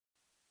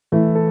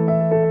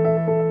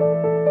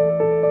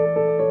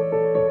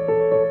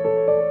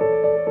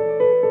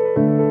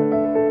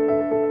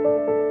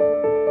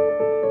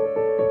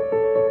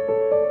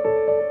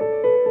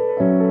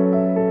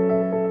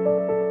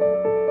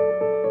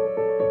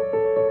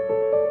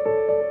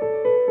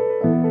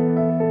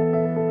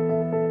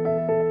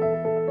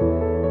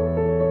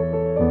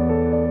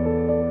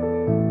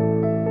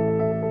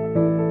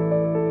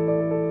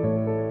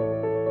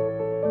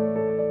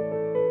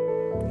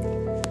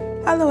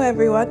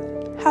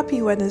everyone.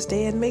 Happy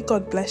Wednesday and may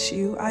God bless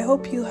you. I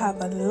hope you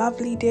have a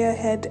lovely day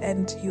ahead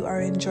and you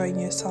are enjoying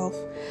yourself.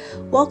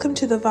 Welcome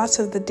to the Verse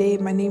of the Day.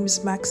 My name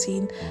is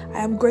Maxine.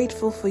 I am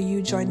grateful for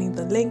you joining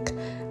the link.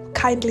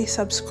 Kindly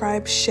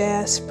subscribe,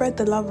 share, spread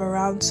the love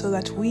around so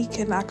that we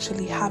can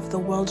actually have the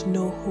world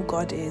know who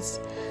God is.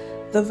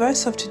 The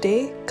verse of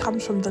today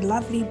comes from the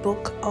lovely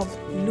book of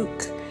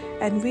Luke,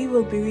 and we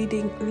will be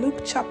reading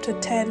Luke chapter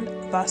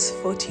 10, verse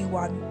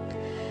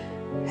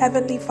 41.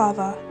 Heavenly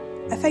Father,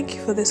 I thank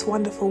you for this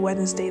wonderful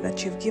Wednesday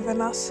that you've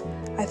given us.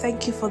 I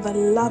thank you for the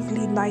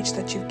lovely night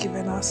that you've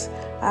given us.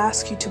 I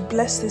ask you to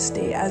bless this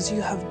day as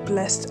you have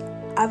blessed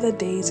other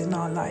days in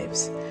our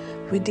lives.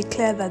 We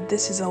declare that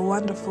this is a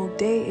wonderful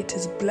day. It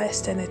is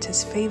blessed and it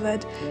is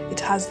favored.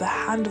 It has the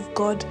hand of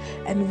God,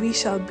 and we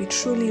shall be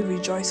truly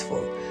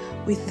rejoiceful.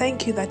 We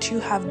thank you that you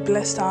have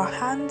blessed our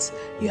hands,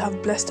 you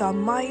have blessed our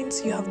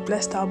minds, you have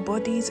blessed our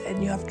bodies,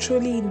 and you have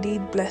truly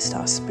indeed blessed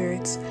our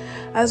spirits.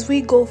 As we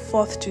go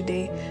forth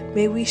today,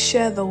 may we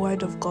share the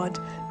word of God,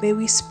 may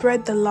we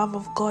spread the love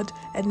of God,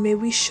 and may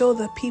we show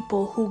the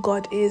people who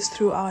God is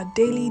through our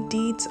daily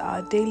deeds,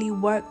 our daily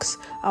works,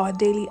 our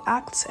daily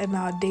acts, and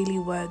our daily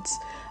words.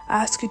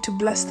 I ask you to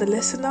bless the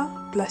listener,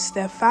 bless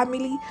their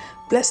family,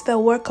 bless the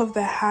work of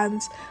their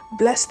hands,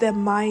 bless their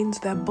minds,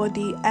 their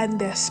body, and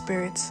their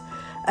spirits.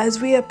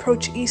 As we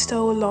approach Easter,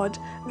 O Lord,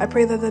 I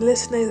pray that the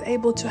listener is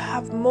able to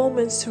have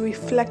moments to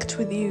reflect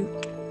with you,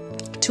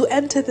 to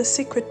enter the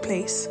secret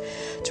place,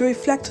 to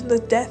reflect on the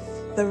death,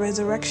 the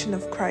resurrection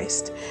of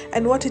Christ,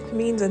 and what it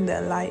means in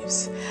their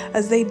lives,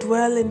 as they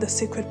dwell in the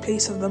secret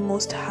place of the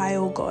Most High,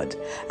 O God,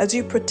 as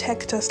you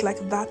protect us like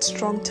that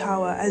strong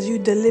tower, as you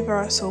deliver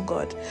us, O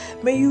God.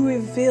 May you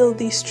reveal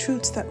these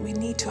truths that we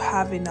need to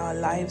have in our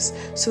lives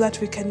so that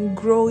we can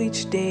grow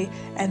each day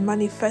and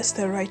manifest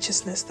the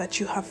righteousness that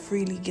you have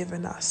freely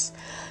given us.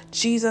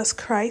 Jesus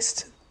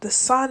Christ, the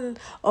Son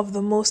of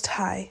the Most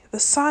High, the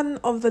Son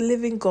of the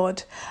living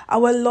God,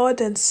 our Lord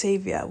and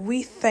Savior,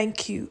 we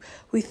thank you.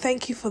 We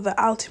thank you for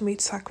the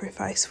ultimate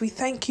sacrifice. We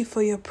thank you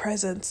for your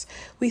presence.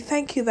 We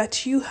thank you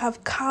that you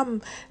have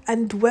come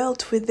and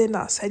dwelt within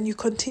us and you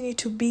continue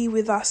to be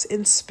with us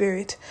in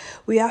spirit.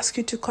 We ask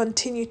you to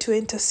continue to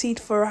intercede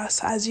for us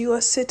as you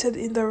are seated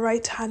in the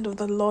right hand of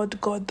the Lord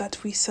God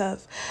that we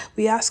serve.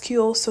 We ask you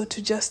also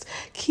to just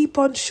keep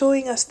on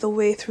showing us the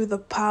way through the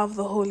power of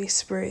the Holy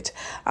Spirit,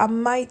 a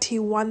mighty,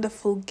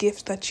 wonderful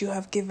gift that you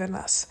have given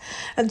us.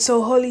 And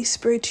so, Holy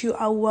Spirit, you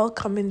are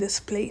welcome in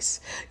this place.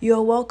 You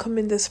are welcome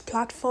in this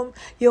platform.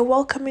 You're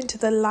welcome into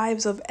the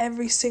lives of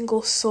every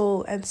single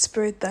soul and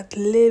spirit that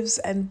lives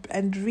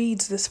and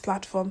reads this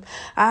platform.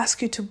 I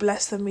ask you to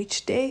bless them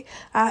each day.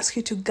 I ask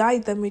you to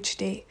guide them each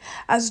day.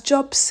 As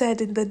Job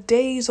said in the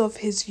days of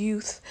his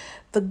youth,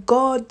 the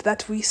God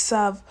that we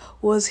serve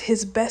was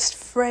his best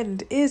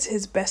friend, is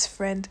his best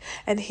friend,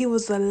 and he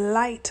was the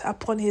light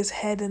upon his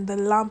head and the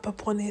lamp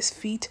upon his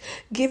feet,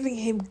 giving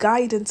him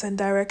guidance and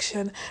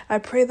direction. I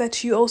pray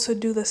that you also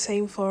do the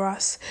same for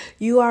us.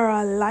 You are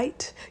our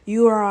light,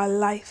 you are our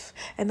life,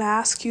 and I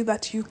ask you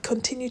that you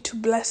continue to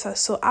bless us,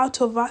 so out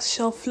of us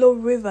shall flow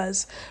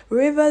rivers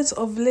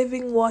of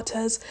living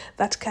waters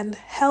that can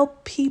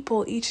help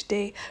people each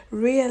day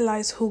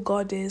realize who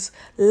God is,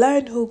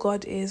 learn who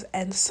God is,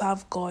 and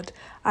serve God.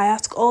 I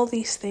ask all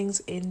these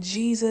things in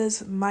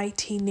Jesus'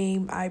 mighty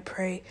name I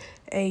pray.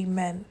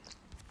 Amen.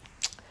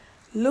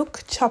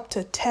 Luke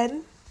chapter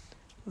 10,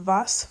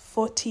 verse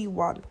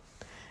 41.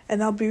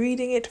 And I'll be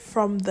reading it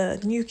from the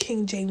New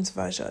King James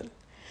Version.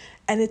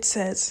 And it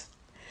says,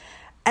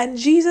 "And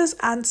Jesus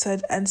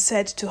answered and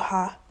said to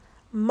her,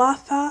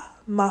 Martha,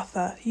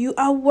 Martha, you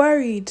are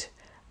worried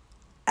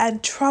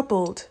and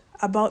troubled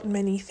about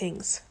many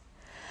things.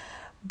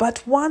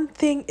 But one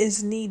thing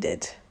is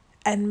needed,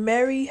 and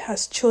Mary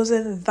has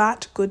chosen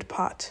that good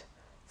part,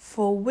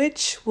 for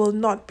which will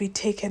not be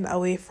taken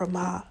away from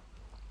her."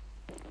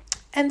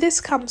 And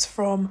this comes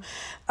from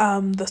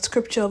the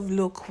scripture of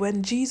Luke,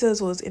 when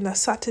Jesus was in a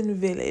certain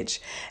village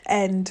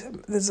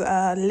and there's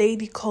a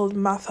lady called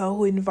Martha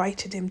who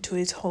invited him to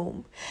his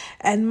home.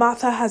 And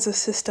Martha has a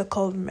sister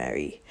called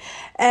Mary.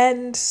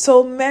 And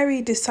so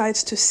Mary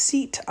decides to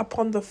sit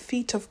upon the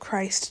feet of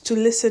Christ to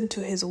listen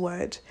to his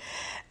word.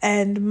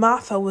 And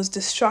Martha was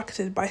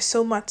distracted by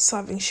so much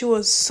serving. She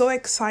was so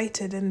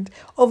excited and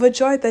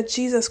overjoyed that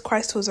Jesus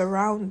Christ was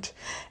around.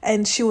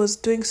 And she was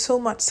doing so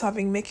much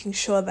serving, making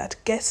sure that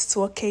guests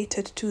were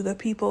catered to, the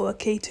people were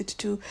catered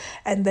to,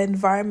 and the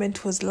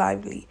environment was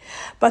lively.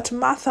 But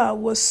Martha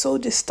was so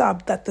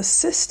disturbed that the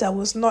sister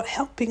was not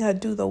helping her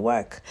do the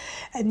work.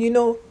 And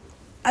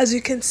as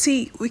you can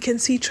see, we can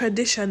see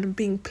tradition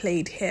being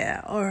played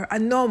here, or a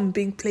norm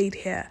being played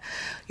here.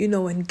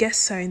 When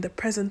guests are in the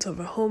presence of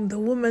a home, the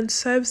woman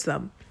serves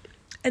them.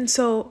 And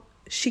so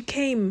she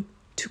came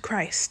to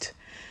Christ,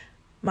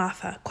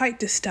 Martha, quite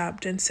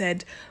disturbed, and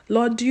said,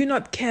 "Lord, do you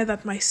not care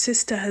that my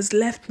sister has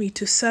left me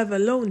to serve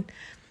alone?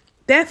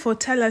 Therefore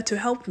tell her to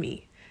help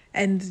me."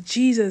 And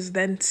Jesus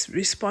then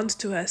responds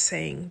to her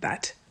saying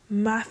that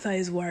Martha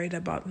is worried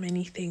about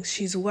many things.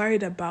 She's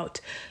worried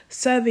about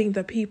serving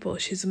the people.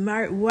 She's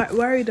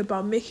worried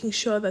about making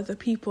sure that the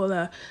people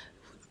are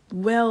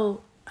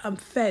well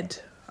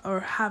fed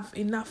or have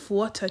enough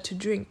water to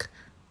drink.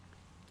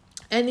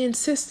 And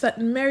insists that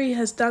Mary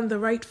has done the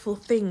rightful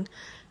thing.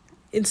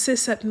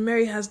 Insists that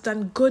Mary has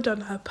done good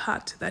on her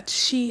part, that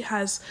she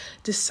has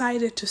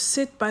decided to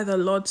sit by the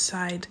Lord's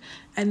side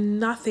and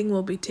nothing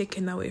will be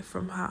taken away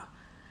from her.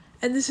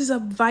 And this is a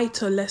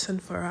vital lesson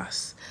for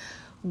us.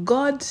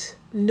 God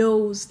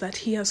knows that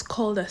He has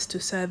called us to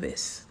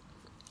service.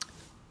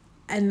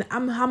 And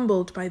I'm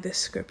humbled by this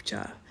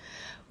scripture.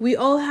 We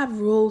all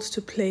have roles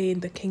to play in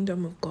the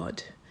kingdom of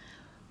God.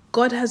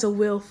 God has a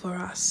will for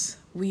us.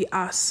 We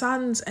are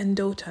sons and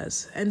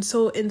daughters. And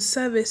so in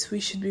service,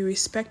 we should be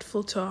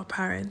respectful to our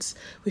parents.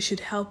 We should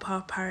help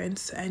our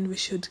parents, and we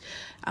should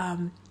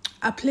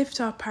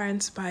uplift our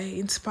parents by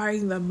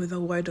inspiring them with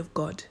the word of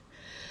God.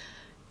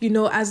 You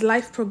know, as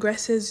life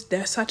progresses,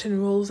 there are certain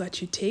roles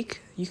that you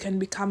take. You can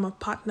become a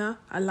partner,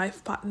 a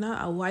life partner,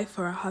 a wife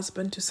or a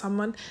husband to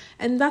someone.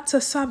 And that's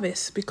a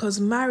service, because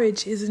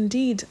marriage is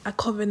indeed a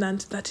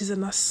covenant that is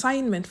an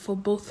assignment for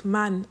both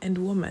man and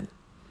woman.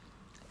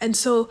 And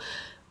so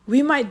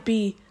we might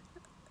be,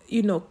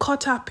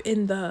 caught up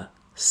in the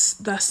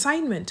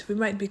assignment. We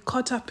might be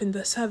caught up in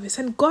the service.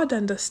 And God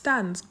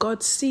understands.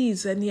 God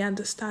sees, and He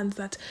understands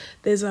that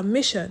there's a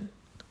mission.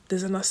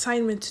 There's an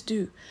assignment to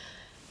do.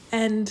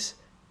 And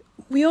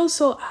we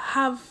also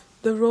have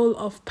the role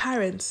of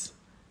parents.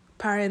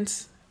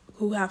 Parents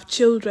who have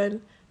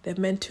children. They're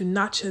meant to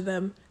nurture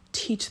them,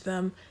 teach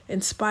them,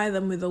 inspire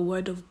them with the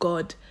word of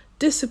God,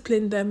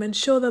 discipline them and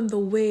show them the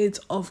ways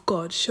of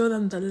God, show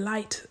them the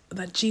light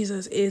that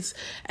Jesus is,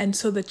 and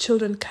so the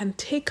children can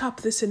take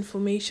up this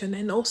information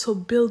and also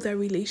build their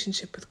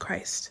relationship with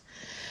Christ.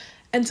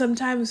 And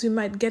sometimes we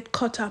might get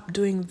caught up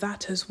doing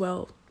that as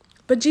well.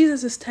 But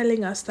Jesus is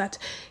telling us that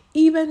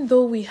even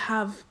though we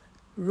have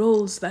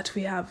roles that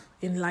we have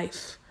in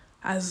life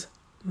as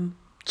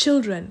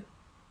children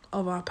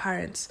of our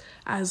parents,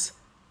 as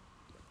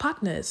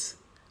partners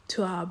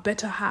to our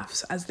better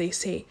halves, as they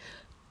say,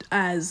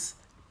 as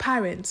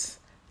parents,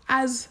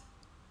 as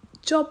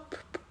job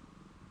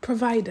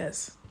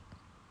providers,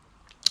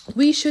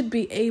 we should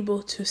be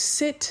able to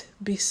sit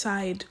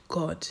beside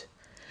God.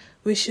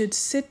 We should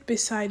sit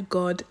beside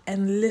God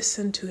and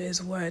listen to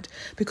His word,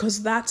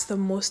 because that's the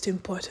most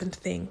important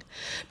thing.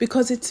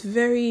 Because it's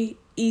very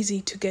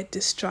easy to get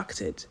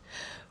distracted.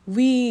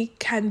 We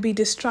can be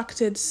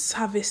distracted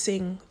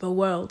servicing the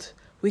world.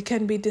 We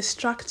can be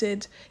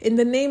distracted in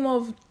the name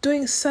of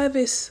doing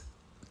service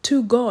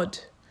to God.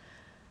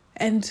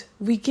 And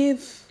we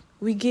give,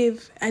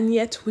 and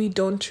yet we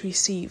don't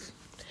receive.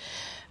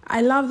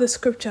 I love the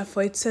scripture,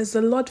 for it says,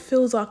 the Lord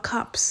fills our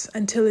cups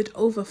until it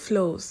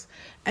overflows.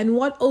 And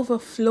what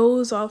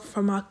overflows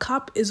from our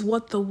cup is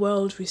what the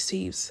world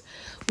receives.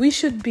 We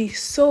should be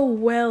so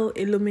well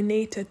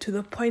illuminated to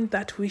the point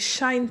that we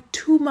shine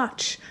too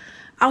much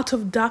out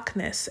of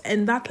darkness,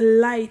 and that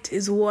light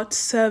is what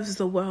serves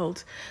the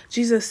world.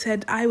 Jesus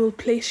said, I will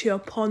place you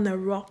upon a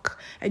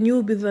rock, and you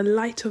will be the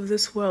light of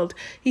this world.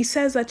 He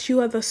says that you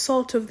are the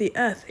salt of the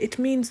earth. It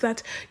means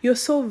that you're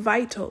so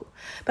vital,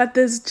 that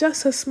there's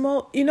just a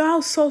small, how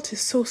salt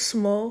is so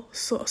small,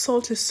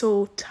 salt is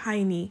so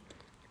tiny,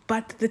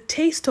 but the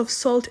taste of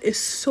salt is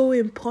so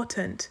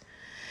important.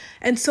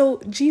 And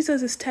so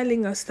Jesus is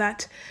telling us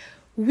that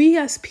we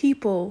as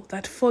people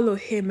that follow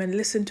Him and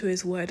listen to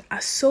His word are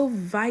so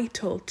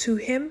vital to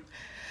Him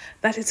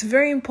that it's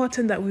very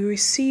important that we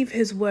receive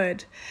His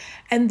word.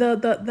 And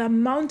the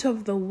amount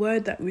of the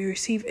word that we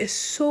receive is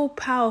so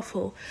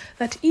powerful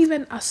that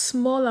even a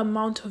small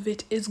amount of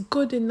it is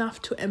good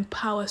enough to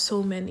empower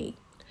so many.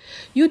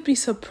 You'd be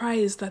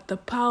surprised that the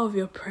power of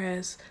your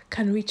prayers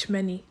can reach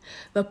many.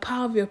 The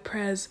power of your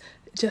prayers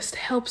just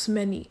helps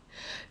many.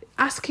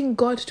 Asking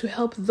God to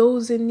help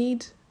those in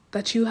need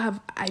that you have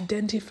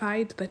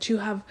identified, that you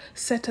have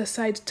set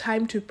aside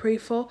time to pray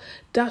for,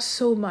 does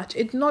so much.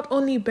 It not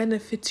only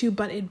benefits you,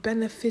 but it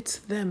benefits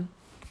them.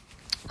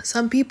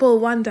 Some people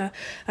wonder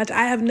that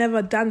I have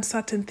never done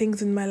certain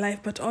things in my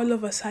life, but all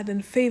of a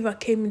sudden favor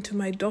came into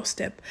my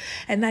doorstep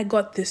and I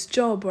got this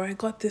job or I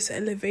got this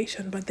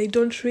elevation, but they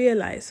don't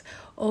realize,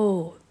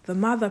 the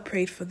mother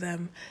prayed for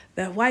them,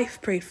 their wife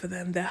prayed for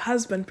them, their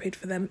husband prayed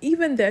for them,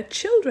 even their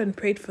children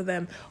prayed for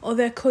them, or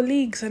their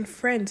colleagues and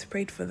friends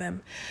prayed for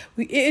them.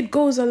 It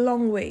goes a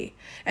long way.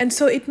 And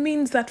so it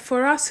means that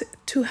for us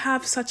to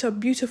have such a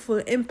beautiful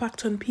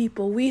impact on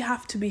people, we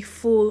have to be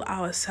full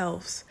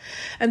ourselves.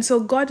 And so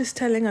God is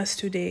telling us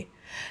today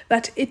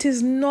that it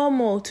is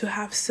normal to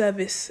have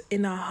service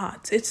in our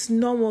hearts. It's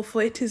normal,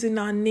 for it is in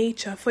our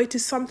nature, for it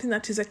is something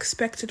that is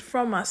expected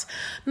from us,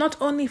 not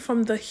only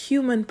from the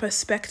human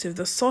perspective,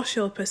 the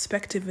social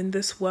perspective in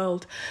this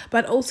world,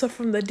 but also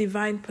from the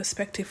divine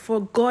perspective. For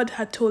God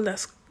had told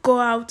us, go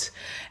out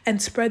and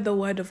spread the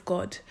word of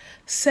God.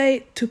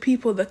 Say to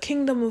people, the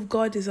kingdom of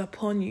God is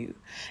upon you,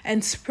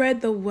 and spread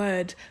the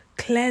word.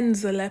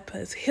 cleanse the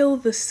lepers, heal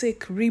the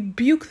sick,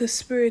 rebuke the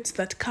spirits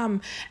that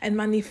come and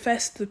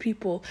manifest the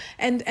people,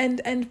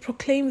 and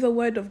proclaim the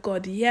word of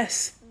God.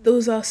 Yes,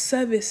 those are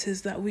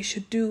services that we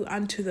should do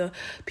unto the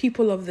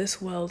people of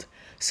this world.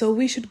 So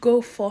we should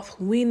go forth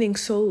winning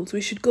souls.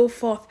 We should go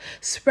forth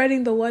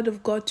spreading the word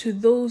of God to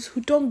those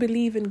who don't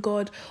believe in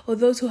God, or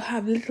those who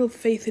have little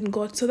faith in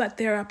God, so that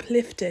they're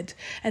uplifted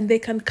and they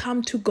can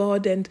come to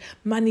God and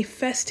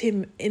manifest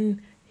him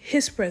in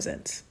his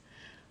presence.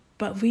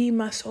 But we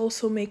must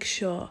also make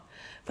sure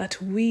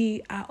that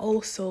we are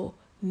also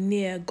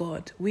near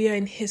God. We are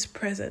in his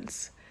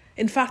presence.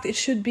 In fact, it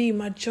should be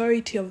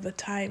majority of the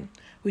time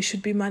we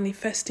should be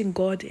manifesting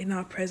God in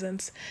our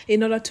presence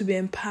in order to be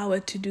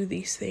empowered to do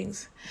these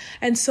things.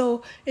 And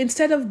so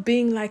instead of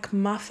being like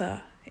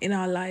Martha in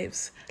our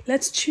lives,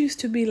 let's choose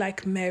to be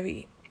like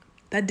Mary,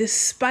 that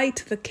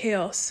despite the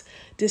chaos,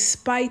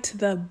 despite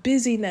the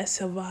busyness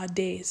of our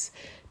days,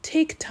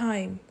 take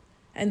time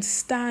and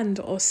stand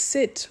or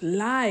sit,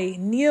 lie,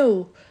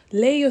 kneel,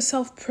 lay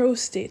yourself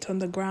prostrate on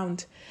the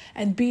ground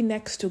and be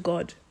next to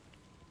God.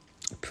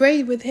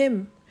 Pray with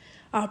him.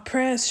 Our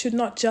prayers should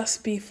not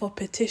just be for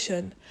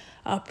petition.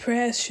 Our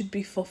prayers should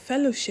be for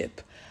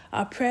fellowship.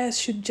 Our prayers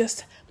should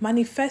just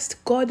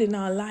manifest God in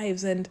our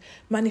lives and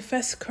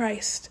manifest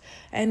Christ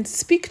and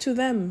speak to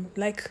them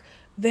like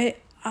they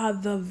are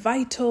the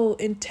vital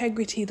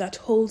integrity that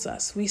holds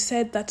us. We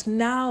said that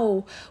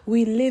now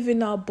we live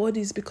in our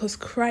bodies because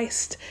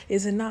Christ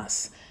is in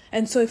us.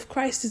 And so if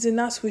Christ is in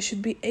us, we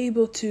should be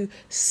able to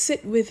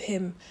sit with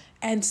him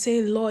and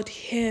say, Lord,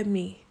 hear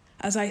me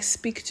as I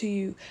speak to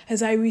you,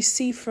 as I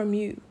receive from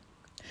you.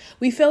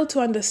 We fail to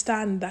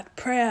understand that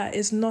prayer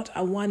is not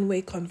a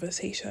one-way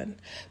conversation.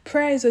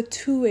 Prayer is a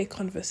two-way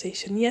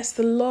conversation. Yes,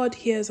 the Lord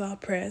hears our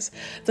prayers.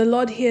 The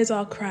Lord hears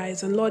our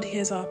cries. The Lord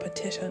hears our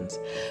petitions.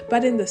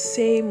 But in the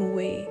same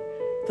way,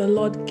 the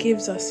Lord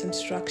gives us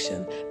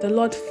instruction. The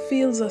Lord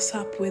fills us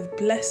up with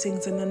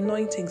blessings and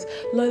anointings.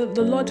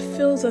 The Lord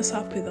fills us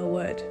up with a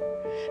word.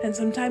 And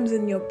sometimes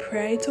in your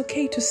prayer, it's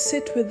okay to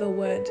sit with the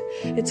word.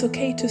 It's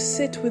okay to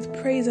sit with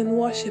praise and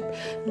worship,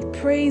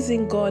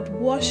 praising God,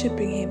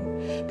 worshiping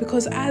him.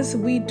 Because as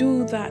we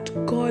do that,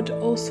 God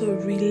also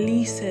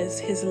releases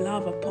his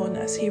love upon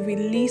us. He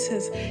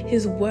releases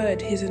his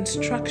word, his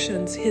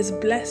instructions, his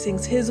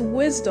blessings, his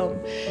wisdom,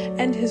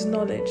 and his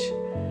knowledge.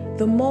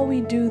 The more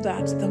we do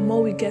that, the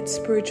more we get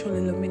spiritual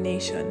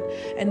illumination.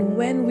 And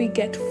when we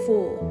get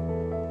full,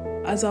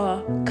 as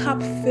our cup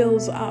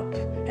fills up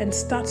and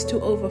starts to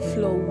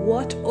overflow,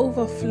 what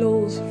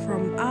overflows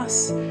from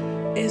us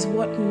is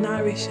what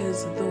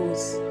nourishes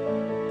those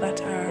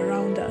that are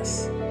around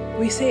us.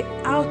 We say,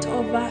 out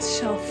of us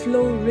shall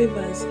flow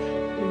rivers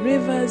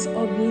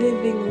of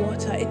living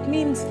water. It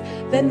means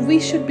then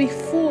we should be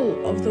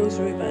full of those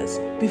rivers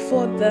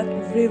before that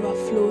river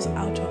flows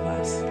out of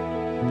us.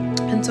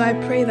 And so I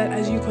pray that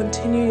as you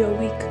continue your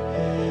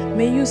week,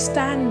 may you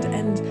stand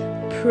and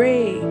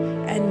pray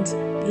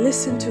and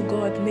listen to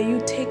God. May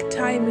you take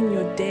time in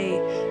your day.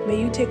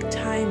 May you take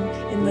time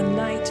in the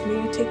night.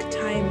 May you take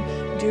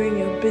time during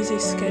your busy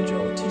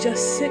schedule to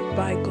just sit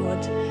by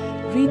God,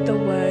 read the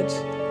word,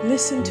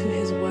 listen to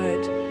his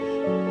word,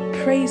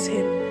 praise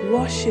him,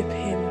 worship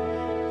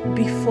him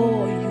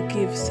before you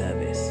give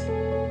service.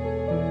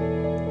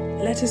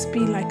 Let us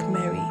be like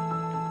Mary.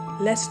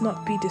 Let's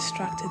not be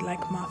distracted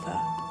like Martha.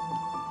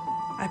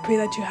 I pray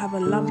that you have a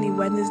lovely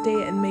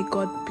Wednesday, and may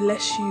God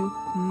bless you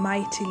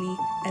mightily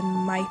and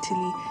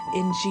mightily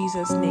in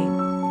Jesus' name.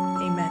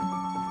 Amen.